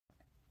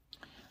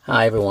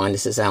Hi everyone,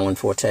 this is Alan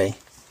Forte.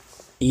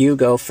 You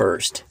go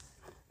first.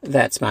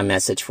 That's my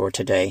message for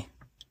today.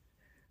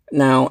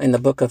 Now, in the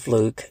book of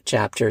Luke,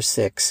 chapter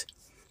 6,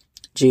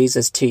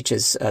 Jesus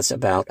teaches us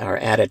about our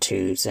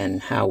attitudes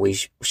and how we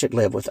should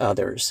live with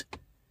others.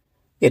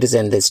 It is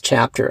in this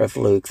chapter of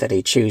Luke that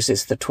he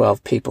chooses the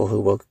 12 people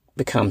who will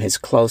become his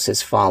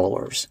closest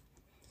followers.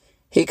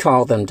 He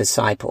called them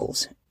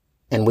disciples,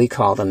 and we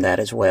call them that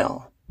as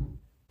well.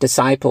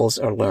 Disciples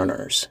are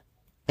learners.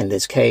 In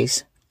this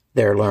case,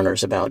 they're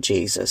learners about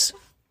Jesus.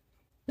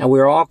 Now,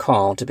 we're all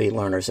called to be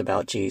learners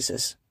about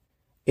Jesus.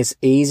 It's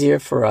easier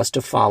for us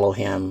to follow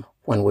him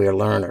when we're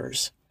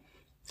learners.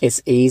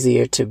 It's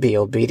easier to be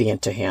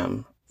obedient to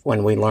him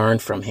when we learn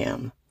from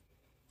him.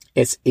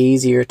 It's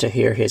easier to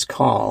hear his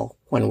call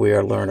when we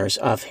are learners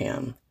of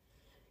him.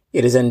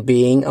 It is in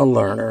being a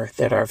learner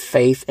that our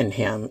faith in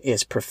him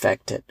is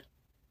perfected.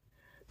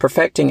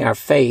 Perfecting our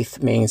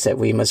faith means that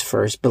we must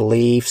first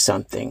believe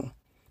something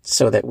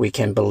so that we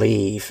can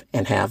believe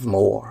and have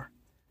more.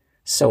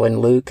 So in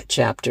Luke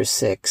chapter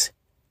 6,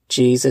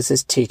 Jesus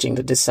is teaching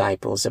the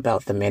disciples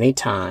about the many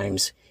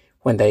times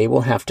when they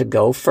will have to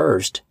go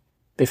first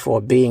before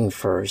being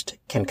first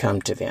can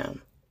come to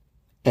them.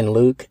 In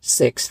Luke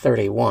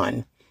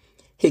 6:31,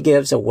 he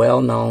gives a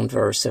well-known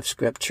verse of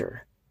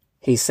Scripture.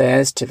 He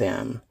says to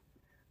them,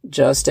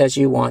 "Just as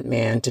you want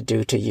man to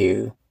do to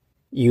you,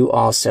 you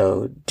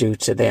also do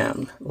to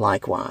them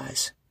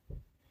likewise."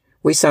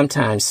 We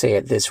sometimes say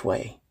it this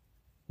way: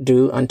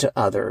 do unto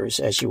others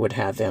as you would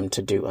have them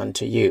to do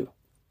unto you.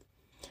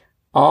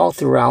 All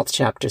throughout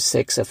chapter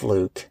 6 of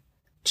Luke,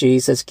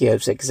 Jesus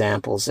gives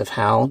examples of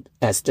how,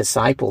 as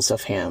disciples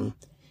of him,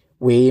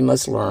 we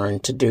must learn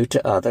to do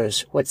to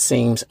others what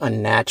seems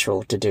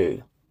unnatural to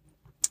do.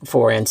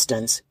 For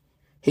instance,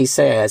 he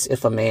says,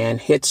 if a man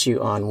hits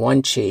you on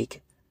one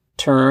cheek,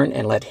 turn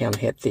and let him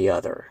hit the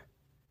other.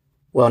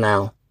 Well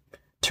now,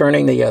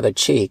 turning the other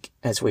cheek,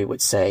 as we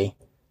would say,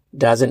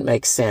 doesn't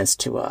make sense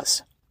to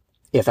us.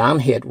 If I'm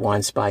hit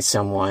once by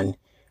someone,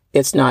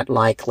 it's not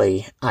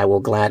likely I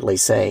will gladly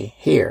say,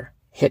 "Here,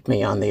 hit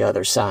me on the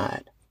other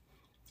side."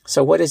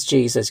 So what is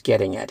Jesus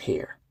getting at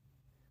here?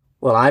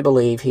 Well, I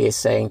believe he is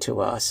saying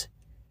to us,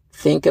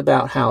 think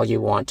about how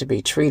you want to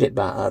be treated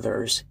by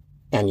others,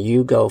 and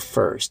you go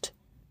first,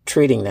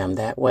 treating them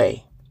that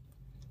way.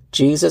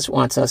 Jesus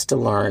wants us to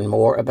learn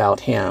more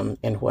about him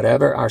in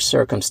whatever our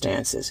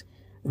circumstances.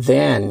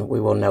 Then we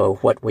will know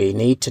what we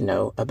need to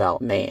know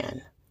about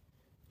man.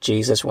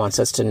 Jesus wants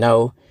us to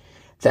know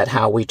that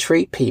how we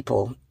treat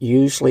people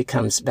usually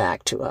comes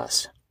back to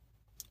us.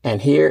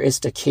 And here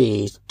is the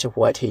key to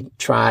what he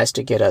tries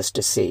to get us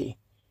to see.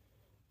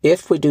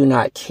 If we do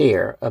not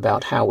care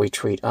about how we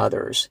treat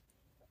others,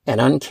 an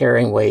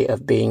uncaring way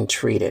of being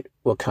treated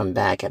will come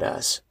back at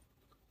us.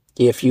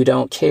 If you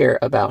don't care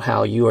about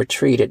how you are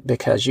treated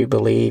because you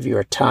believe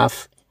you're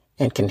tough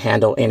and can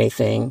handle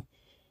anything,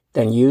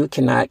 then you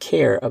cannot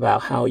care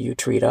about how you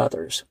treat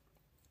others.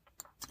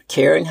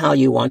 Caring how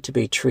you want to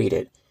be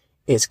treated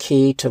is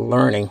key to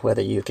learning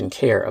whether you can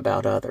care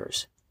about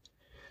others.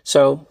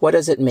 So, what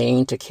does it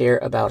mean to care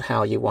about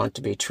how you want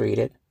to be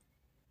treated?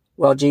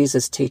 Well,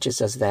 Jesus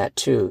teaches us that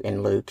too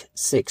in Luke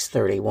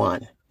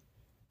 6:31.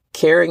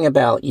 Caring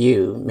about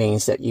you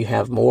means that you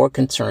have more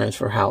concerns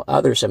for how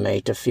others are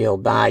made to feel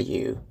by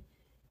you.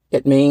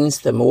 It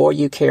means the more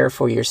you care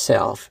for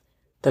yourself,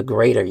 the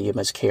greater you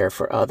must care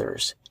for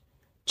others.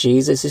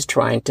 Jesus is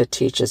trying to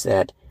teach us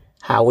that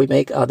how we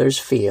make others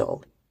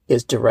feel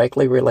is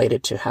directly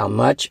related to how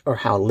much or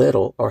how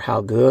little or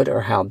how good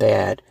or how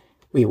bad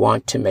we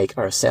want to make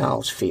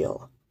ourselves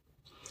feel.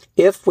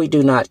 If we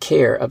do not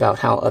care about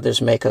how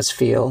others make us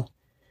feel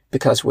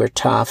because we're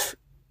tough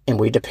and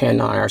we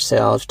depend on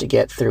ourselves to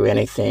get through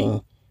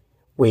anything,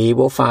 we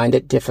will find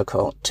it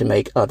difficult to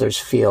make others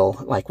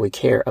feel like we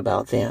care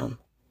about them.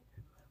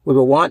 We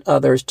will want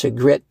others to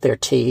grit their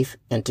teeth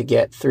and to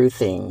get through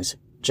things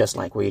just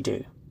like we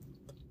do.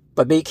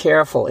 But be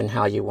careful in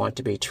how you want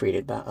to be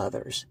treated by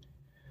others.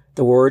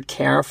 The word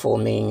careful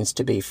means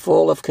to be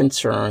full of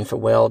concern for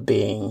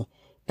well-being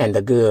and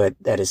the good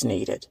that is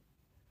needed.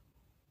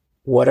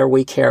 What are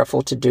we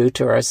careful to do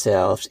to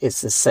ourselves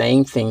is the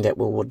same thing that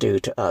we will do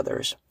to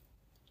others.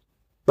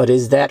 But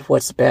is that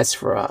what's best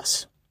for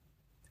us?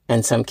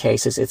 In some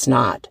cases, it's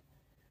not.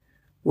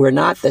 We're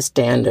not the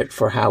standard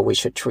for how we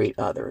should treat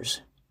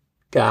others.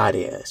 God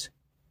is.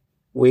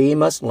 We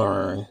must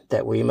learn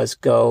that we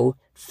must go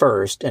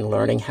first in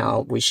learning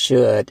how we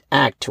should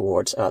act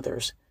towards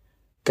others.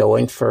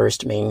 Going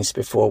first means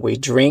before we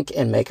drink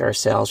and make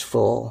ourselves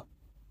full,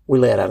 we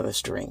let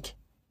others drink.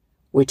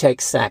 We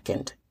take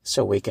second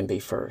so we can be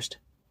first.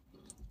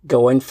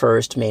 Going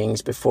first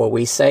means before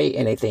we say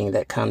anything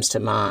that comes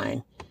to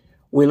mind,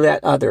 we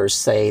let others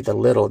say the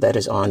little that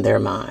is on their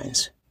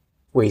minds.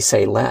 We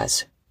say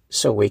less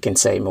so we can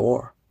say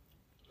more.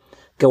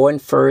 Going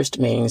first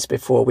means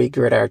before we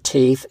grit our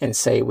teeth and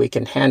say we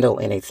can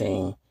handle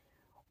anything,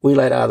 we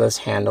let others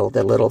handle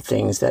the little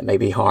things that may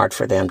be hard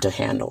for them to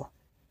handle.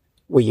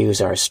 We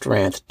use our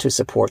strength to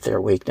support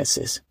their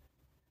weaknesses.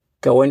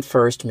 Going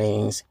first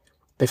means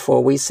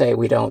Before we say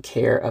we don't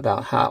care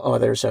about how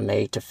others are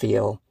made to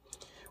feel,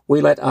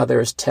 we let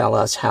others tell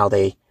us how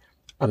they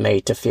are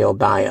made to feel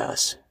by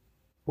us.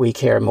 We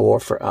care more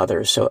for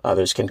others so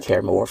others can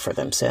care more for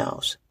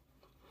themselves.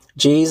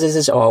 Jesus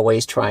is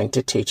always trying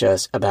to teach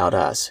us about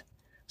us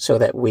so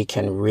that we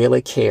can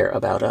really care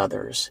about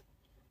others.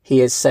 He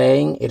is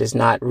saying it is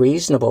not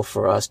reasonable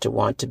for us to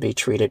want to be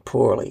treated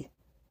poorly.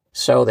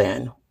 So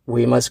then,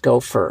 we must go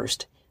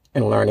first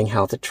in learning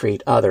how to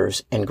treat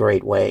others in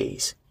great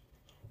ways.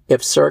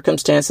 If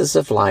circumstances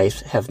of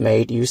life have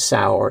made you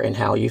sour in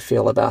how you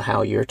feel about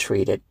how you're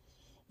treated,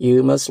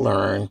 you must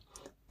learn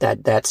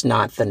that that's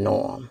not the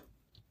norm.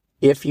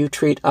 If you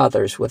treat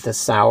others with a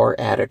sour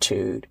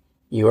attitude,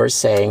 you are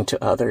saying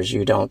to others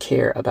you don't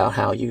care about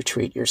how you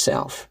treat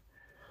yourself.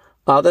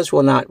 Others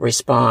will not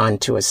respond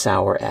to a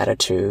sour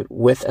attitude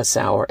with a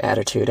sour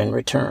attitude in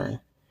return,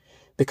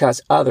 because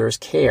others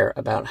care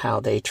about how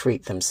they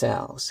treat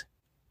themselves.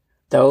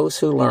 Those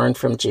who learn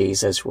from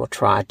Jesus will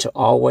try to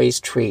always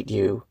treat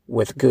you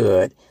with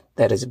good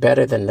that is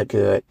better than the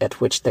good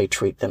at which they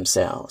treat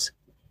themselves.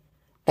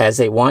 As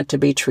they want to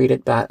be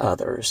treated by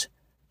others,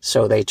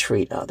 so they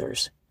treat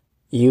others.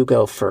 You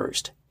go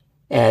first,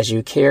 as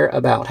you care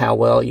about how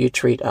well you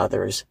treat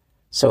others,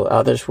 so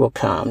others will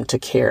come to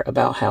care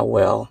about how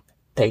well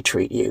they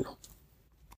treat you.